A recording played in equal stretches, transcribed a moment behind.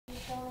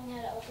showing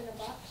how to open a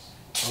box?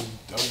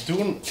 I'm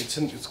doing,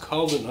 it's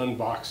called an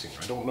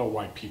unboxing. I don't know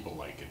why people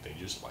like it, they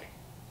just like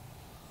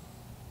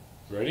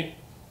it. Ready?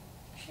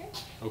 Sure.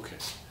 Okay.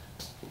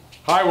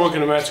 Hi, welcome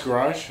to Matt's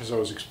Garage. As I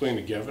was explaining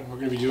to Gavin, we're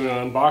going to be doing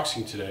an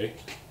unboxing today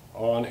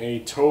on a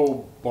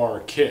tow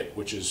bar kit,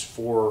 which is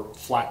for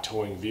flat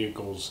towing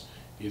vehicles,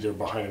 either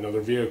behind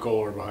another vehicle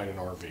or behind an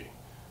RV.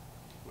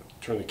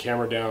 Turn the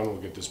camera down,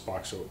 we'll get this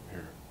box open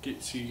here.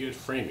 See, you get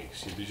framing.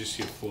 See, they just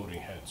see a floating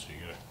head, so you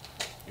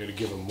gotta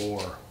give them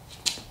more,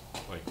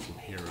 like from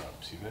here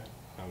up. See that?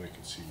 Now they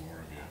can see more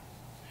of you.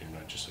 You're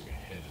not just like a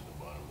head at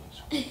the bottom of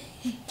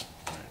this.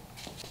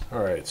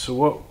 All right, so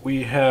what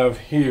we have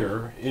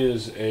here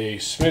is a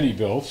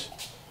Smittybuilt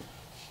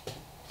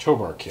tow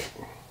bar kit.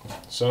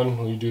 Son,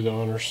 will you do the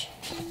honors?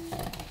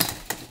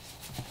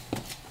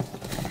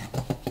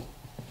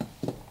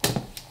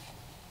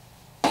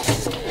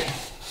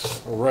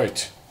 All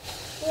right.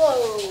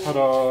 Whoa.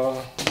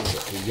 Ta-da!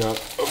 We got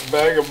a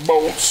bag of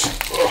bolts.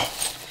 Ugh.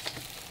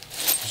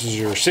 This is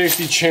your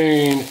safety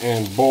chain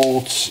and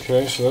bolts.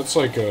 Okay, so that's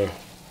like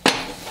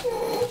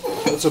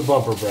that's a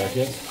bumper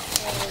bracket.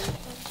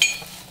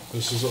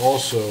 This is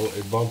also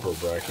a bumper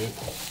bracket.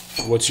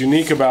 What's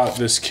unique about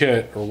this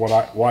kit, or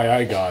why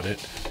I got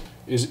it,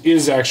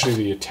 is actually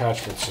the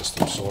attachment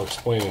system. So I'll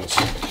explain in a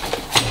second.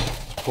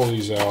 Let's pull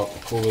these out.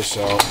 Pull this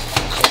out.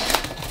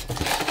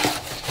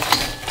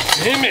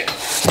 Damn it!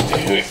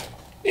 Damn it!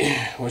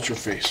 What's your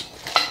face?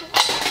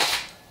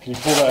 Can you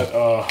pull that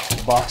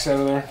box out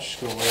of there?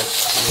 Just go lay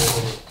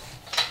it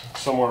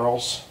somewhere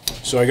else.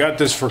 So I got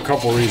this for a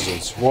couple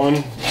reasons.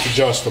 One, it's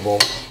adjustable.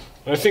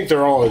 I think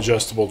they're all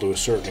adjustable to a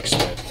certain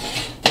extent.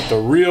 But the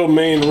real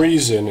main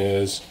reason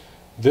is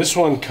this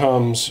one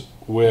comes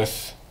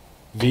with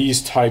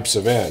these types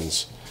of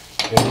ends.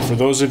 And for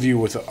those of you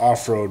with an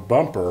off-road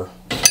bumper,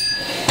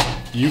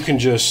 you can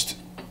just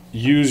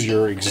use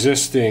your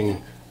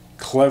existing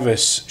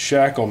clevis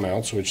shackle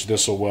mounts, which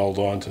this will weld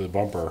onto the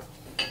bumper,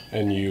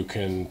 and you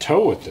can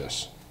tow with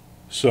this.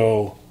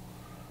 So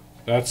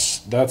that's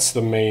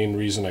the main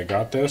reason I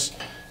got this.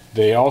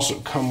 They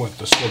also come with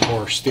the some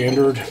more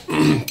standard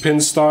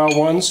pin style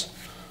ones.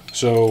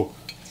 So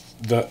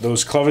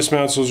those clevis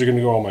mounts, those are going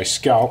to go on my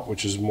Scout,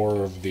 which is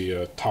more of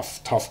the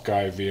tough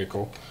guy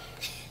vehicle.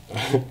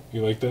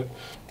 You like that?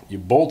 You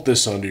bolt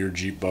this onto your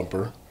Jeep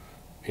bumper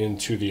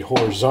into the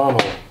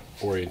horizontal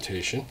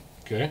orientation.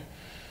 Okay.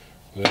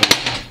 Then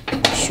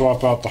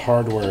swap out the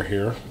hardware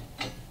here.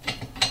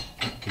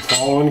 You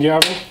following,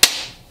 Gavin?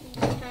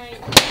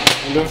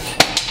 Kind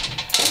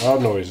of.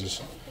 Loud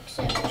noises.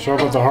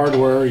 Swap out the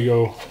hardware, you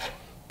go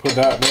put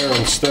that there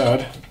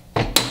instead.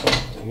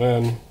 And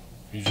then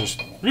you just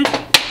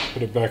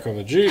put it back on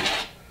the Jeep,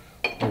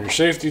 run your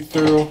safety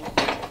through,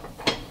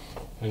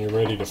 and you're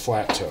ready to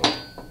flat tow.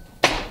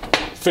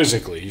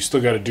 Physically, you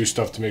still got to do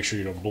stuff to make sure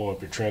you don't blow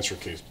up your transfer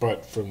case.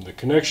 But from the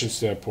connection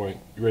standpoint,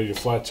 you're ready to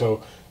flat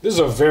tow. This is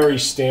a very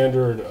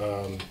standard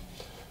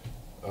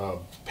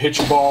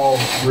pitch ball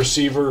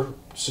receiver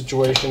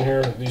situation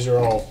here. These are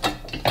all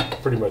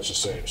pretty much the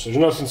same. So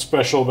there's nothing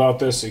special about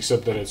this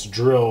except that it's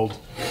drilled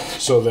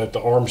so that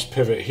the arms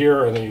pivot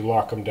here and then you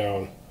lock them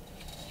down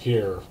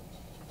here.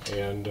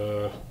 And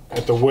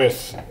at the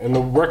width, and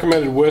the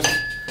recommended width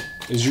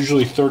is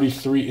usually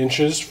 33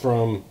 inches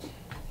from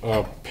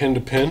pin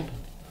to pin.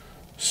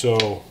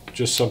 So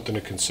just something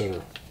to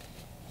consider.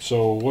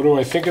 So what do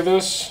I think of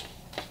this?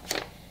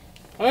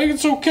 I think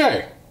it's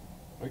okay.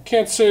 I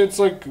can't say it's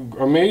like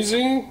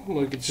amazing.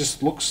 Like, it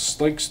just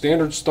looks like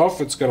standard stuff.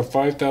 It's got a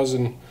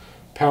 5,000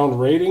 pound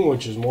rating,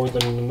 which is more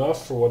than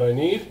enough for what I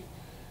need.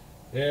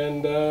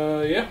 And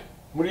yeah,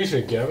 what do you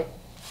think, Gavin?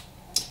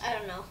 I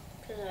don't know,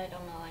 because I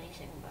don't know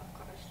anything about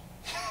cars.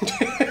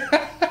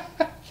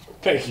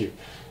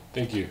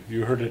 Thank you.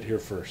 You heard it here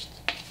first.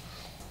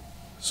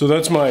 So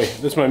that's my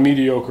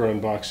mediocre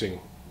unboxing.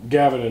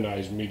 Gavin and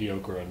I's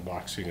mediocre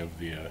unboxing of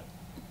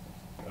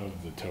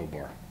the tow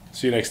bar.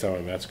 See you next time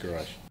on Matt's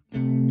Garage.